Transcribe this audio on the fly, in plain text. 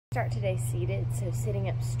Start today seated, so sitting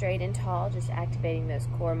up straight and tall, just activating those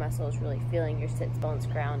core muscles, really feeling your sits bones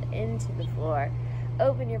ground into the floor.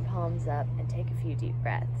 Open your palms up and take a few deep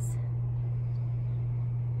breaths.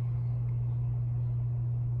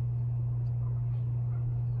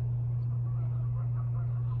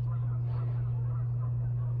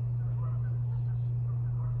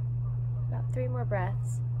 About 3 more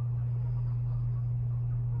breaths.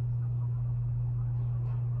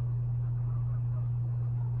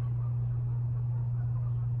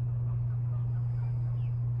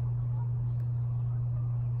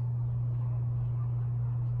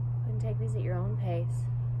 Take these at your own pace.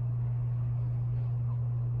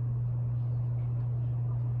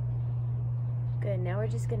 Good, now we're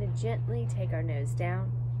just going to gently take our nose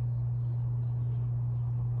down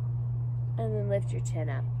and then lift your chin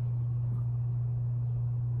up.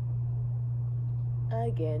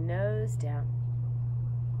 Again, nose down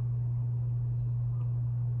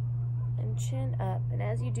and chin up. And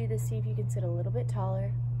as you do this, see if you can sit a little bit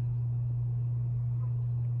taller.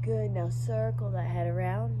 Good, now circle that head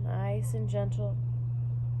around, nice and gentle.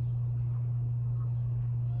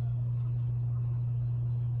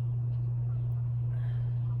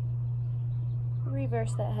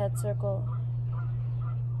 Reverse that head circle.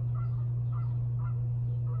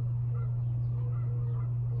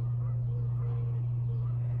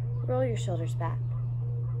 Roll your shoulders back.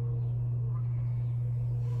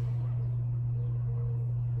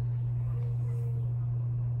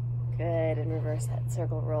 Good, and reverse that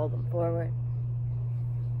circle, roll them forward.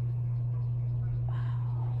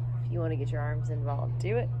 If you want to get your arms involved,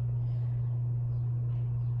 do it.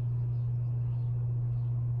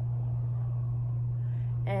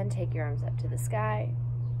 And take your arms up to the sky.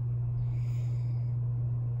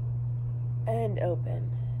 And open.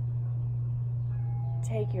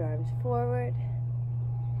 Take your arms forward.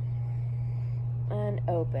 And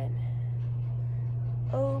open.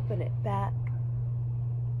 Open it back.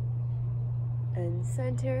 And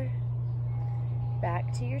center,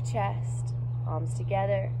 back to your chest, palms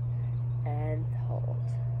together, and hold.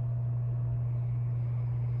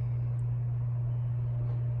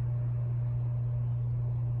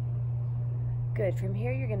 Good, from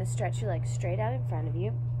here you're going to stretch your legs straight out in front of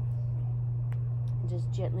you, just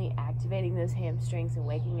gently activating those hamstrings and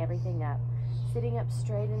waking everything up. Sitting up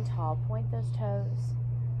straight and tall, point those toes,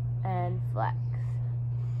 and flex.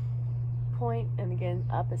 Point, and again,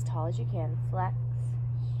 up as tall as you can. Flex,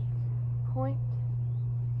 point,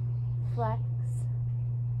 flex,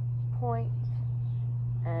 point,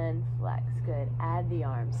 and flex. Good. Add the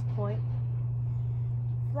arms. Point,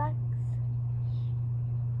 flex,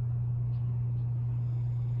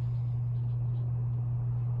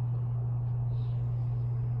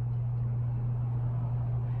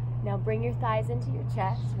 now bring your thighs into your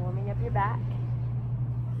chest, warming up your back.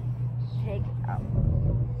 Take it out.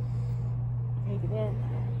 Take it in,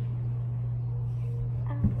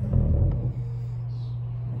 out,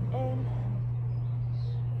 in,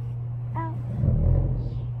 out,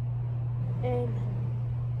 in,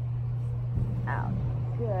 out.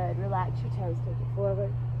 Good. Relax your toes, take it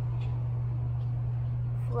forward.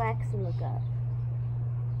 Flex and look up.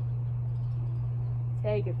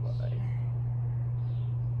 Take it forward.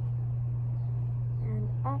 And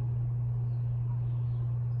up,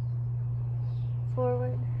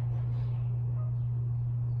 forward.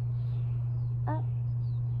 Up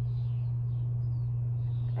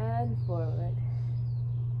and forward,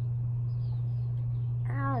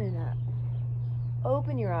 out and up.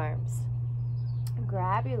 Open your arms,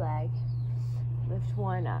 grab your leg, lift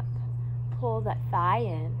one up, pull that thigh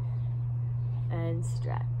in, and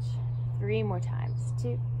stretch. 3 more times.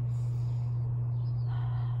 2,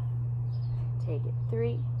 take it.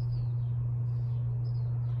 3,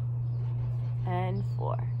 and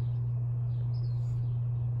 4.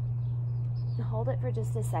 Hold it for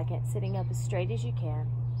just a second, sitting up as straight as you can,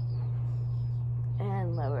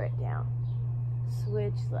 and lower it down.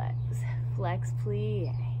 Switch legs, flex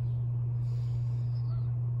plie.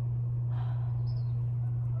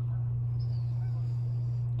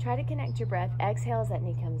 Try to connect your breath. Exhale as that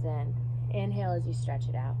knee comes in. Inhale as you stretch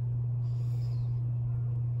it out.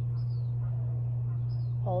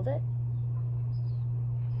 Hold it,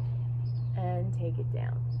 and take it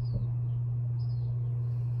down.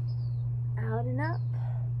 Out and up.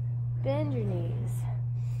 Bend your knees.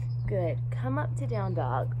 Good. Come up to down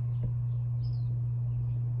dog.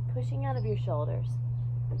 Pushing out of your shoulders.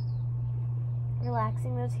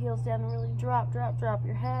 Relaxing those heels down and really drop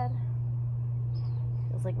your head.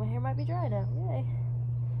 Feels like my hair might be dry now. Yay.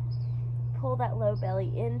 Pull that low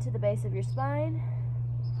belly into the base of your spine.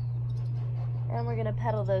 And we're going to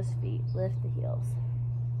pedal those feet. Lift the heels.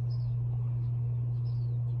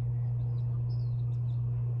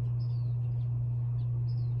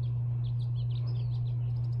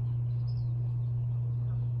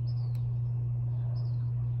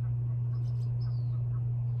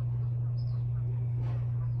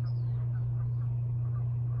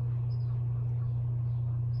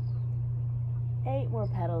 8 more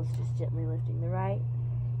petals, just gently lifting the right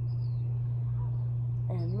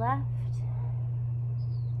and left,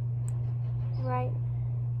 right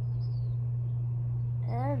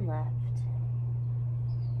and left,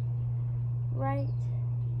 right,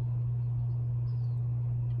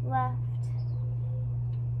 left,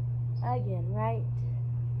 again, right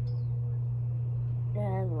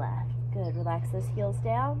and left. Good. Relax those heels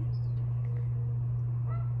down.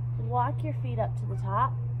 Walk your feet up to the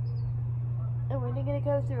top. And we're going to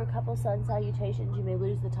go through a couple sun salutations. You may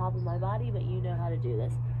lose the top of my body, but you know how to do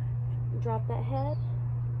this. Drop that head.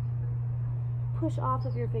 Push off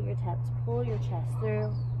of your fingertips. Pull your chest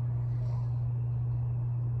through.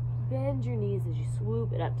 Bend your knees as you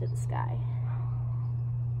swoop it up to the sky.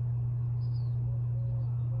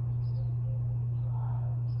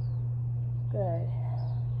 Good.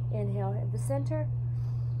 Inhale, hit the center.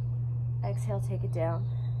 Exhale, take it down.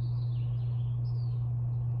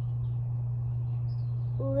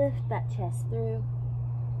 Lift that chest through.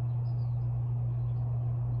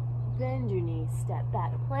 Bend your knees, step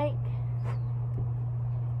back, plank.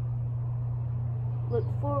 Look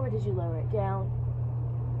forward as you lower it down.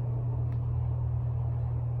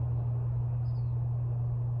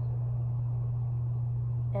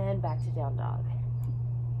 And back to down dog.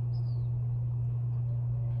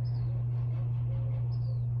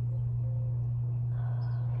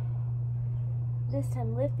 This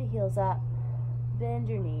time, lift the heels up. Bend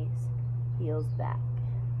your knees, heels back.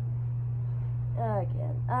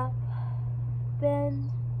 Again, up,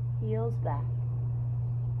 bend, heels back.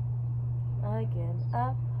 Again,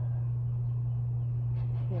 up,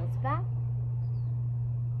 heels back,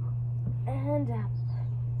 and up.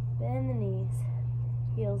 Bend the knees,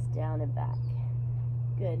 heels down and back.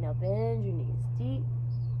 Good, now bend your knees deep,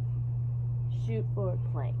 shoot forward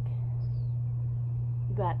plank.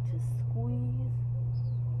 Back to squeeze.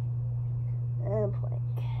 And plank.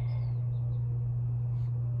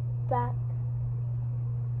 Back.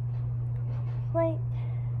 Plank.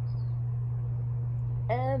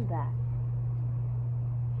 And back.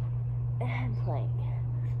 And plank.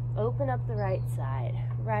 Open up the right side.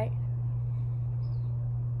 Right.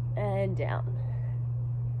 And down.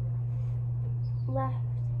 Left.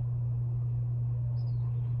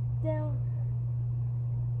 Down.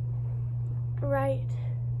 Right.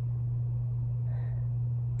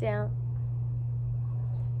 Down.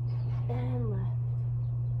 And left,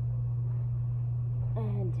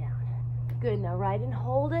 and down. Good, now right and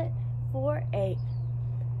hold it for 8,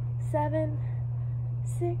 7,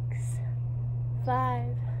 6,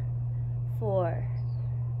 5, 4,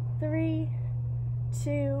 3,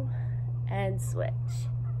 2, and switch.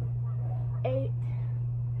 8,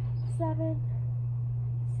 7,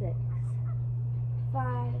 6,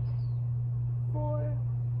 5, 4,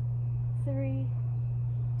 3,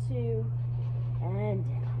 2, and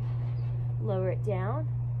down. Lower it down,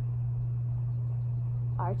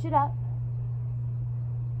 arch it up,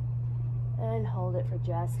 and hold it for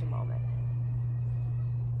just a moment.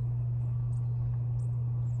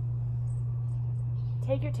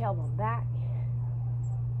 Take your tailbone back,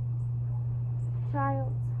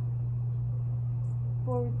 child,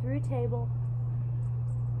 forward through table,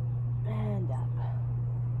 and up.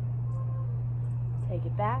 Take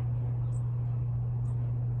it back,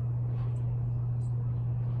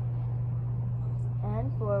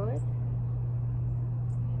 and forward,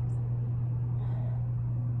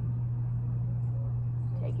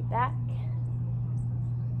 take it back,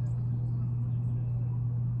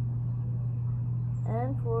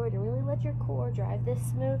 and forward, and really let your core drive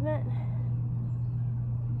this movement.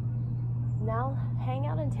 Now hang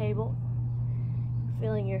out in table,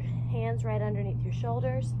 feeling your hands right underneath your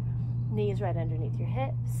shoulders, knees right underneath your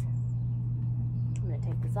hips. I'm going to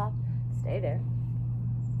take this off, stay there.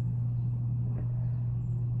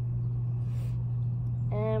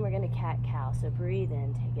 And we're going to cat-cow, so breathe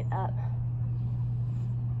in, take it up,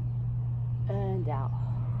 and out.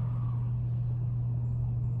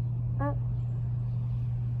 Up,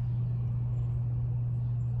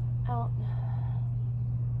 out,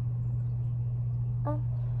 up,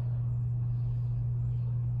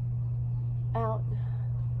 out,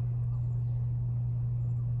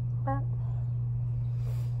 up,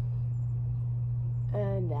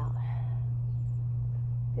 and out.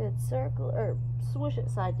 Good, circle, or swoosh it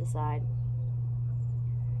side to side.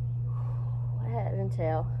 Head and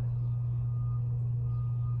tail.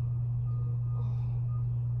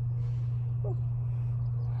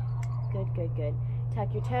 Good, good, good.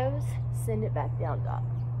 Tuck your toes, send it back down dog.